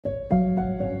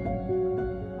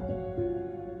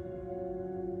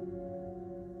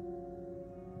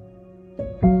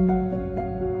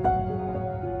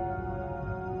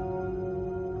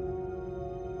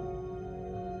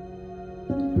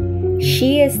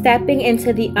is stepping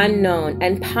into the unknown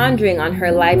and pondering on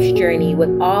her life's journey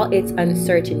with all its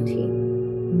uncertainty.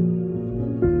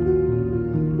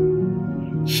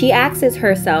 She asks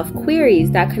herself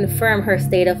queries that confirm her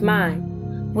state of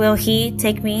mind. Will he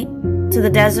take me to the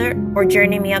desert or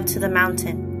journey me up to the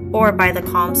mountain or by the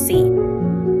calm sea?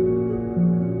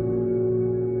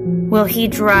 Will he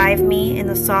drive me in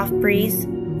the soft breeze,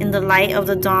 in the light of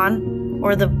the dawn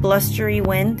or the blustery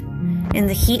wind, in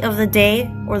the heat of the day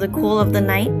or the cool of the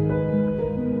night?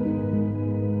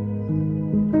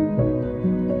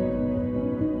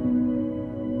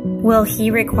 Will he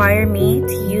require me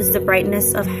to use the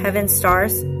brightness of heaven's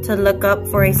stars to look up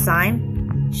for a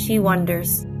sign? She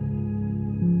wonders.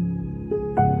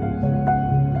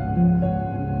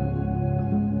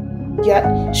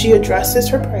 Yet she addresses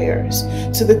her prayers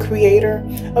to the creator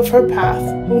of her path,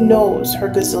 who knows her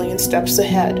gazillion steps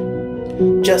ahead,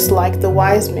 just like the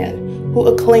wise man who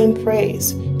acclaimed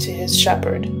praise to his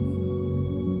shepherd.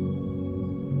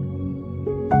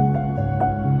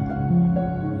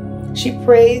 She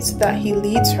prays that he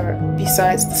leads her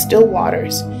besides the still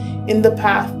waters in the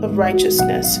path of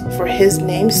righteousness for his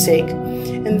name's sake,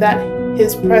 and that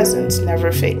his presence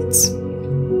never fades.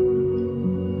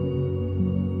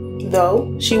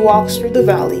 Though she walks through the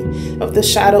valley of the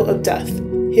shadow of death,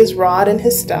 his rod and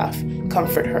his staff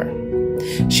comfort her.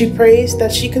 She prays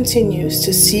that she continues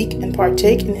to seek and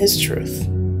partake in his truth.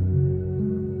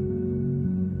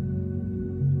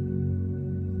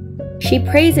 She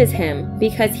praises him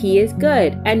because he is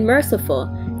good and merciful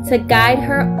to guide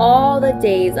her all the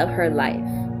days of her life.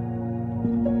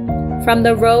 From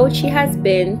the road she has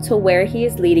been to where he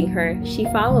is leading her, she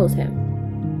follows him.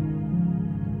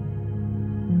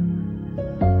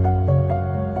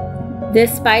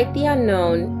 Despite the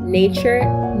unknown, nature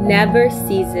never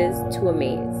ceases to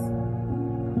amaze.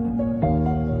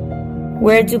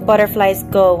 Where do butterflies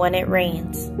go when it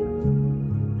rains?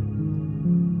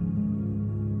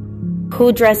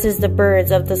 Who dresses the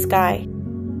birds of the sky?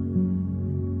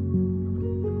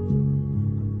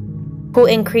 Who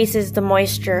increases the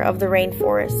moisture of the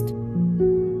rainforest?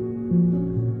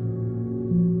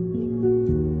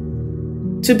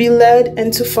 To be led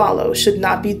and to follow should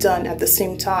not be done at the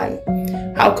same time.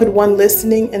 How could one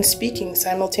listening and speaking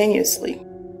simultaneously?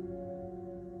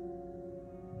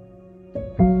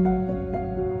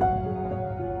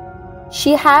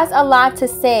 She has a lot to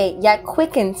say, yet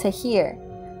quickened to hear.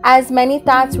 As many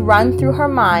thoughts run through her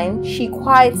mind, she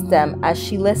quiets them as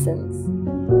she listens.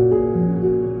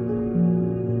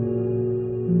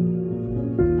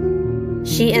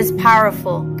 She is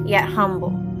powerful, yet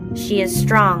humble. She is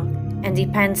strong and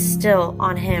depends still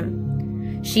on him.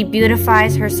 She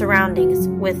beautifies her surroundings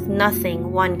with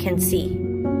nothing one can see.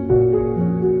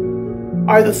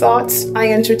 Are the thoughts I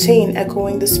entertain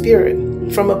echoing the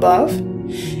spirit from above?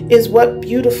 Is what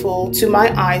beautiful to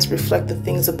my eyes reflect the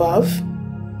things above?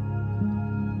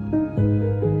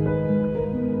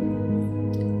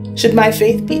 Should my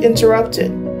faith be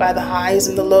interrupted by the highs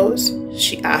and the lows?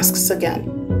 She asks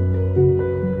again.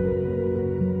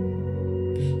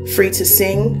 Free to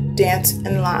sing, dance,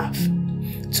 and laugh,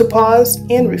 to pause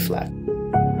and reflect.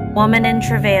 Woman in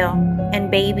travail and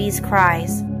babies'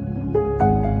 cries,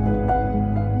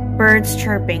 birds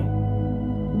chirping,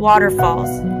 waterfalls,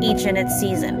 each in its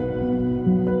season.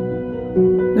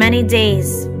 Many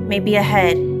days may be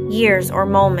ahead, years or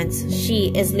moments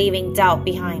she is leaving doubt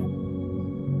behind.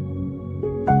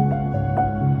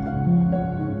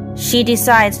 She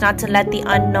decides not to let the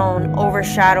unknown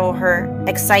overshadow her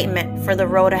excitement for the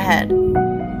road ahead.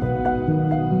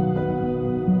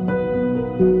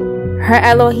 Her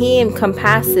Elohim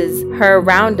compasses her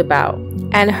roundabout,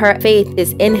 and her faith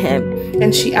is in him.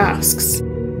 And she asks,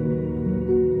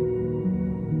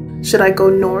 should I go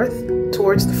north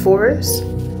towards the forest,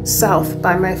 south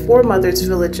by my foremothers'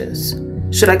 villages?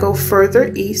 Should I go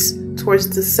further east towards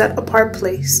the set-apart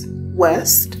place,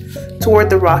 west toward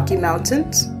the Rocky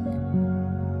Mountains?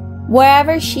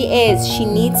 Wherever she is, she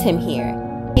needs him here.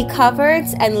 He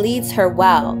covers and leads her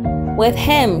well. With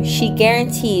him, she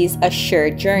guarantees a sure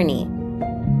journey.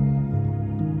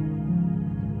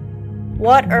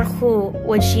 What or who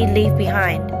would she leave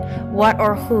behind? What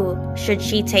or who should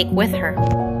she take with her?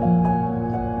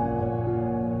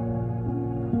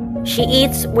 She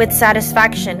eats with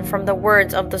satisfaction from the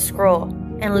words of the scroll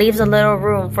and leaves a little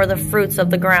room for the fruits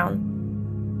of the ground.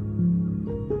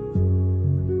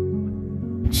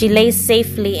 She lays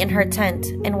safely in her tent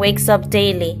and wakes up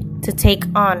daily to take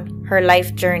on her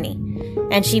life journey,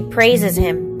 and she praises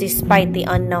him despite the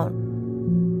unknown.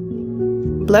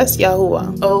 Bless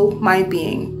YaHUaH, O my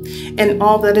being, and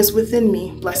all that is within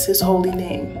me, bless his holy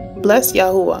name. Bless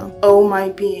YaHUaH, O my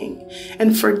being,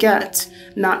 and forget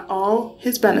not all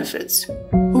his benefits,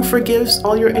 who forgives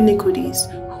all your iniquities,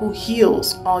 who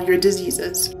heals all your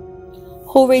diseases,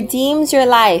 who redeems your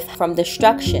life from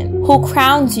destruction, who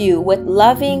crowns you with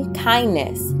loving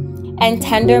kindness and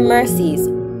tender mercies,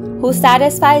 who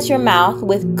satisfies your mouth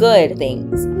with good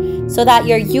things, so that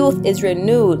your youth is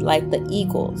renewed like the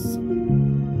eagles.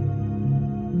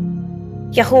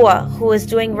 YaHUaH, who is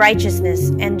doing righteousness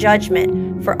and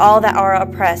judgment for all that are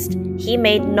oppressed, he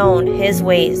made known his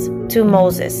ways to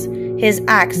Moses, his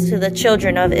acts to the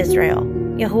children of Israel.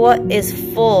 YaHUaH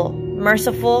is full,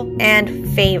 merciful, and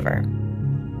favor,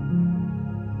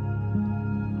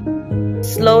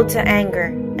 slow to anger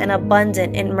and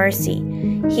abundant in mercy.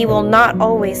 He will not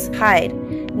always hide,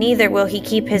 neither will he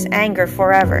keep his anger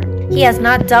forever. He has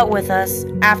not dealt with us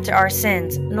after our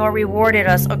sins, nor rewarded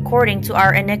us according to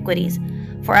our iniquities.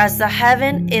 For as the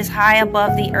heaven is high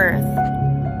above the earth,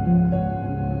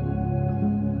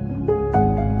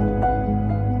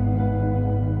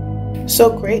 so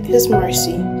great his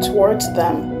mercy towards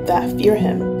them that fear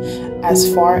him.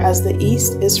 As far as the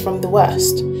east is from the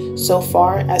west, so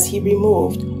far as he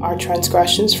removed our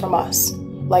transgressions from us.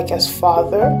 Like as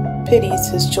father pities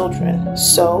his children,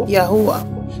 so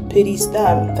YaHUaH pities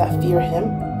them that fear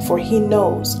him, for he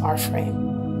knows our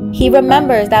frame. He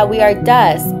remembers that we are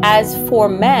dust. As for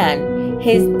man,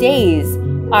 his days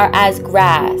are as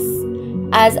grass.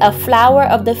 As a flower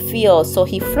of the field, so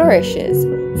he flourishes.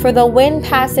 For the wind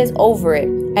passes over it,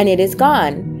 and it is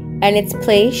gone, and its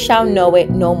place shall know it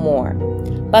no more.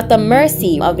 But the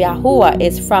mercy of YaHUaH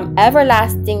is from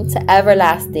everlasting to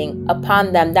everlasting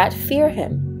upon them that fear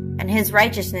him, and his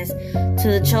righteousness to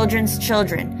the children's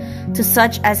children, to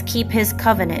such as keep his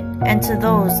covenant, and to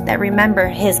those that remember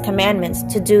his commandments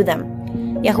to do them.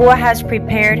 YaHUaH has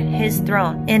prepared his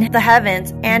throne in the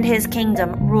heavens, and his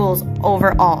kingdom rules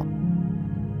over all.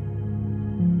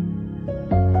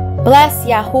 Bless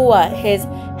YaHUaH, his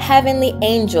heavenly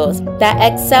angels that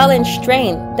excel in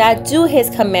strength, that do his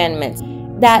commandments,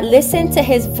 that listen to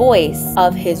his voice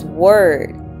of his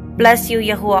word. Bless you,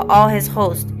 YaHUaH, all his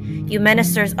host, you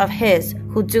ministers of his,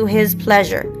 who do his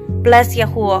pleasure. Bless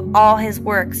YaHUaH, all his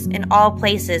works in all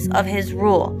places of his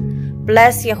rule.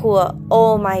 Bless YaHUaH,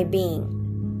 O my being.